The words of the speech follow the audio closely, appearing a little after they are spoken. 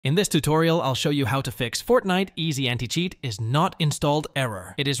In this tutorial, I'll show you how to fix Fortnite Easy Anti-Cheat is not installed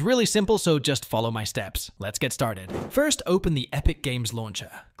error. It is really simple, so just follow my steps. Let's get started. First, open the Epic Games launcher.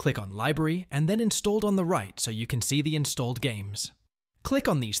 Click on Library and then Installed on the right so you can see the installed games. Click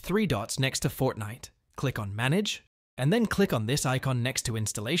on these three dots next to Fortnite. Click on Manage, and then click on this icon next to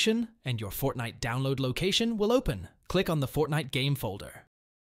Installation, and your Fortnite download location will open. Click on the Fortnite game folder.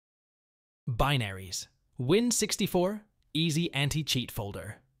 Binaries. Win64 Easy Anti-Cheat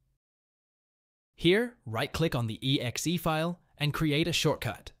folder. Here, right-click on the exe file and create a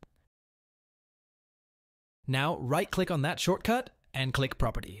shortcut. Now, right-click on that shortcut and click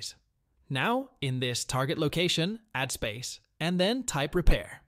Properties. Now, in this target location, add space, and then type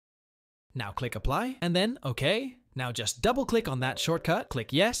Repair. Now click Apply, and then OK. Now just double-click on that shortcut,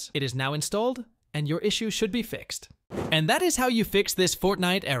 click Yes, it is now installed, and your issue should be fixed. And that is how you fix this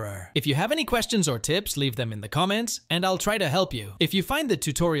Fortnite error. If you have any questions or tips, leave them in the comments, and I'll try to help you. If you find the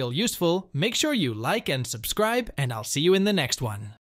tutorial useful, make sure you like and subscribe, and I'll see you in the next one.